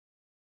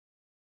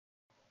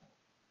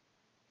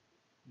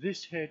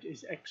This head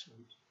is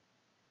excellent.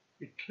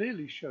 It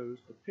clearly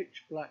shows the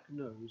pitch black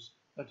nose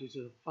that is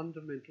a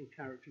fundamental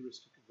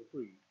characteristic of the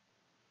breed.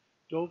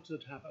 Dogs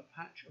that have a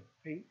patch of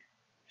pink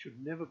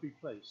should never be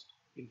placed.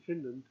 In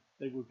Finland,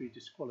 they would be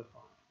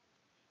disqualified.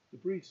 The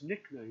breed's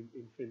nickname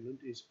in Finland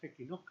is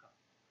Pikkinokka.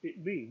 It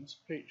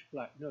means pitch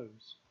black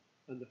nose,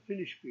 and the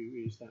Finnish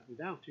view is that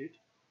without it,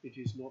 it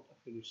is not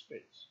a Finnish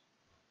Spitz.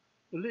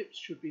 The lips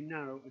should be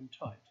narrow and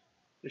tight.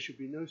 There should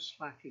be no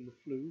slack in the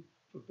flue,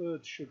 for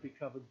birds should be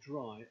covered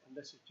dry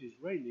unless it is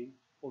raining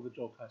or the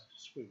dog has to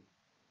swim.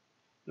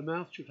 The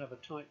mouth should have a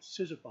tight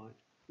scissor bite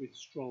with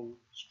strong,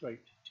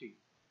 straight teeth.